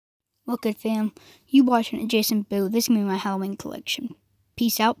Look good, fam. You watching Jason Boo. This is going to be my Halloween collection.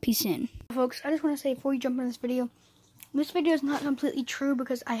 Peace out, peace in. Folks, I just want to say before you jump into this video is not completely true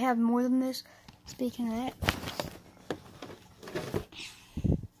because I have more than this. Speaking of that,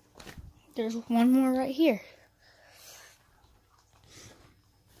 there's one more right here.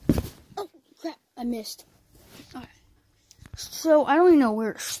 Oh, crap. I missed. Alright. So, I don't even know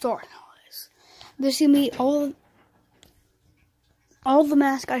where to start all this. This is going to be all the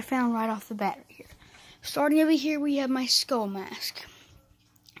masks I found right off the bat right here. Starting over here, we have my skull mask.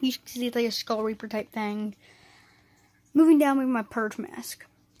 You can see it's like a skull reaper type thing. Moving down, we have my purge mask.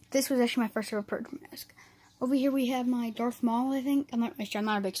 This was actually my first ever purge mask. Over here, we have my Darth Maul, I think. I'm not really sure. I'm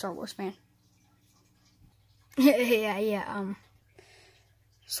not a big Star Wars fan. yeah.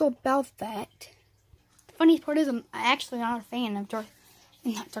 So about that, the funniest part is I'm actually not a fan of Darth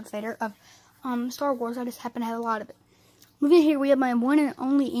Vader, of Star Wars. I just happen to have a lot of it. Moving here, we have my one and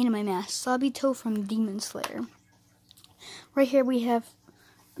only anime mask, Sabito from Demon Slayer. Right here, we have,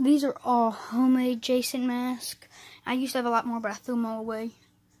 these are all homemade Jason masks. I used to have a lot more, but I threw them all away.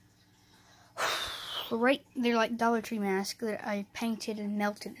 Right, they're like Dollar Tree masks that I painted and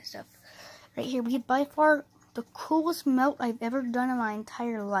melted and stuff. Right here, we have by far the coolest melt I've ever done in my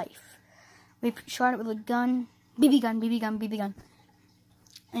entire life. We shot it with a gun, BB gun.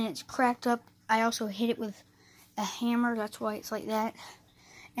 And it's cracked up. I also hit it with a hammer, that's why it's like that.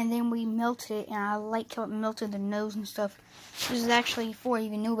 And then we melted it, and I like how it melted the nose and stuff. This is actually, before I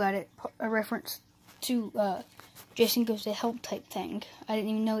even knew about it, a reference to Jason Goes to Hell type thing. I didn't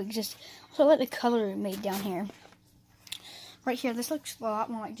even know it existed. So I like the color it made down here. Right here, this looks a lot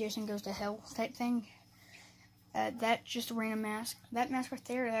more like Jason Goes to Hell type thing. That's just a random mask. That mask right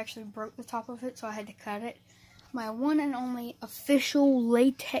there, it actually broke the top of it, so I had to cut it. My one and only official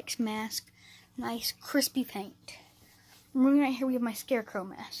latex mask. Nice crispy paint. Moving right here, we have my Scarecrow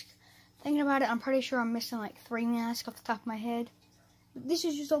mask. Thinking about it, I'm pretty sure I'm missing like 3 masks off the top of my head. But this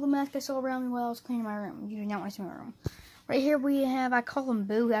is just all the masks I saw around me while I was cleaning my room. You do not want to see my room. Right here we have, I call him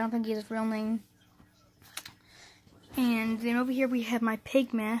Boo. I don't think he has a real name. And then over here we have my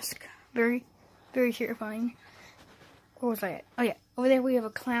pig mask. Very, very terrifying. What was that? Oh yeah. Over there we have a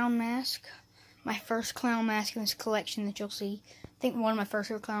clown mask. My first clown mask in this collection that you'll see. I think one of my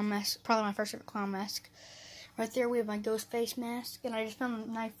first ever clown masks. Probably my first ever clown mask. Right there we have my ghost face mask. And I just found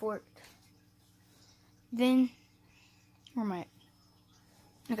a knife for it. Then, where am I at?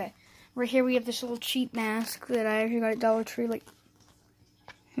 Okay. Right here we have this little cheap mask that I actually got at Dollar Tree. Like,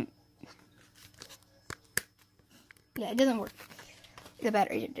 yeah, it doesn't work. The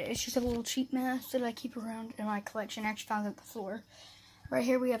battery, it's just a little cheap mask that I keep around in my collection. I actually found it at the floor. Right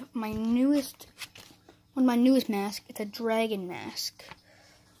here we have my newest, one of my newest masks. It's a dragon mask.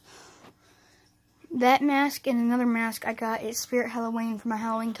 That mask and another mask I got at Spirit Halloween for my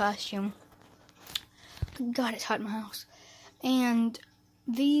Halloween costume. God, it's hot in my house. And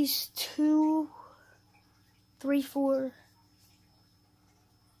these 2, 3, 4,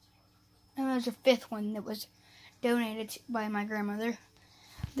 and there's a 5th one that was donated by my grandmother.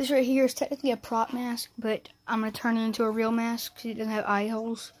 This right here is technically a prop mask, but I'm going to turn it into a real mask because it doesn't have eye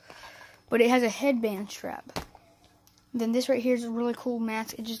holes. But it has a headband strap. Then this right here is a really cool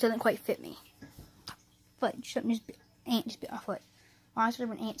mask. It just doesn't quite fit me. But ant just bit my foot. Well, I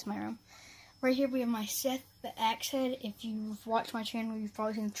started having ants in my room. Right here we have my Seth the Axe Head. If you've watched my channel, you've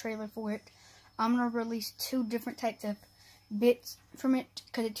probably seen the trailer for it. I'm going to release 2 different types of bits from it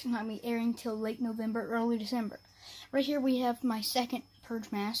because it's not going to be airing till late November, early December. Right here we have my second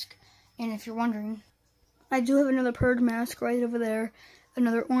purge mask. And if you're wondering, I do have another purge mask right over there.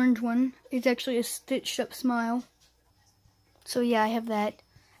 Another orange one. It's actually a stitched up smile. So yeah, I have that.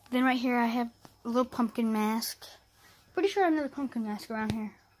 Then right here I have a little pumpkin mask. Pretty sure I have another pumpkin mask around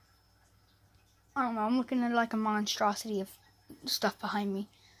here. I don't know, I'm looking at like a monstrosity of stuff behind me.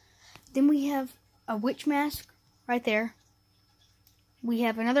 Then we have a witch mask right there. We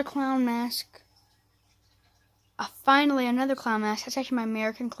have another clown mask. Finally, another clown mask. That's actually my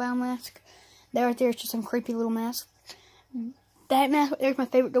American clown mask. That right there is just some creepy little mask. That mask right there is my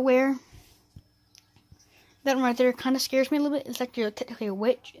favorite to wear. That one right there kind of scares me a little bit. It's like you're technically a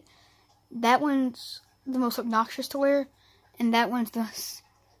witch. That one's the most obnoxious to wear. And that one's the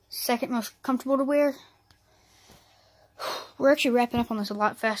second most comfortable to wear. We're actually wrapping up on this a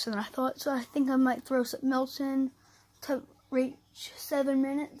lot faster than I thought. So I think I might throw some melts in to reach 7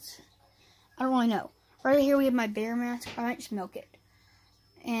 minutes. I don't really know. Right here we have my bear mask. I might just milk it.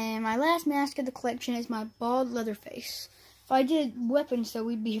 And my last mask of the collection is my bald Leatherface. If I did weapons though,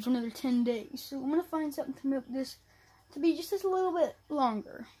 we'd be here for another 10 days. So I'm going to find something to milk this to be just a little bit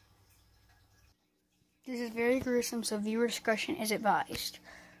longer. This is very gruesome, so viewer discretion is advised.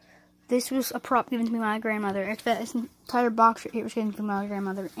 This was a prop given to me by my grandmother. It's this entire box right here was given to me by my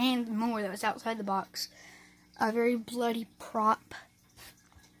grandmother, and more that was outside the box. A very bloody prop.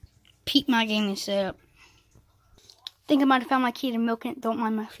 Pete, my gaming setup. Think I might have found my key to milking it. Don't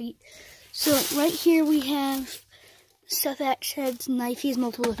mind my feet. So right here we have Seth Axe Head's knife. He has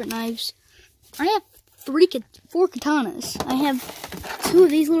multiple different knives. I have 4 katanas. I have 2 of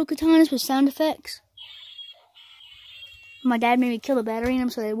these little katanas with sound effects. My dad made me kill the battery in them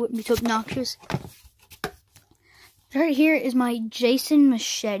so they wouldn't be too obnoxious. Right here is my Jason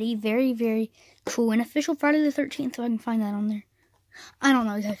machete. Very, very cool. An official Friday the 13th, so I can find that on there. I don't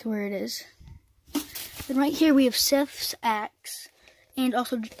know exactly where it is. Then right here we have Seth's axe and or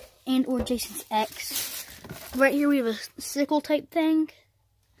Jason's axe. Right here we have a sickle type thing.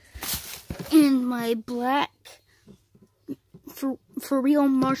 And my black for real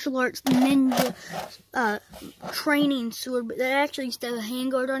martial arts ninja training sword, but that actually used to have a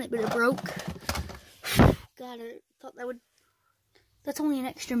handguard on it, but it broke. God, I thought that's only an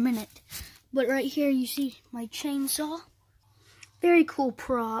extra minute. But right here you see my chainsaw. Very cool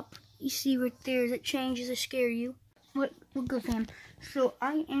prop. You see right there as it changes to scare you. What good fam. So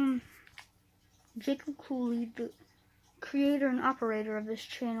I am Jacob Cooley, the creator and operator of this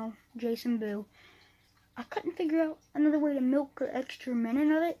channel, Jason Boo. I couldn't figure out another way to milk an extra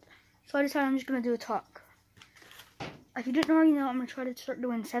minute of it, so I decided I'm just going to do a talk. If you didn't already know, I'm going to try to start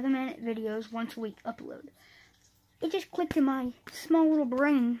doing 7-minute videos once a week upload. It just clicked in my small little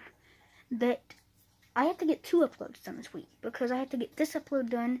brain that I have to get 2 uploads done this week, because I have to get this upload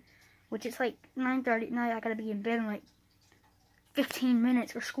done, which is like 9:30 at night. I got to be in bed in like 15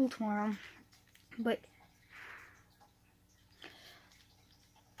 minutes for school tomorrow. But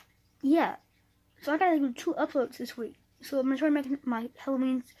yeah. So I gotta do 2 uploads this week. So I'm gonna try to make my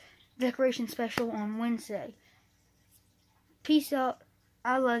Halloween decoration special on Wednesday. Peace out.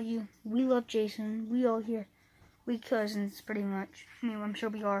 I love you. We love Jason. We all here. We cousins, pretty much. I mean, I'm sure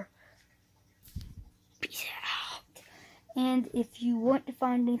we are. Peace out. And if you want to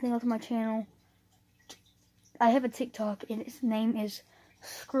find anything else on my channel, I have a TikTok, and its name is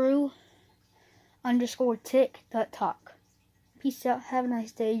screw_tick.talk. Peace out. Have a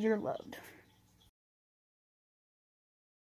nice day. You're loved.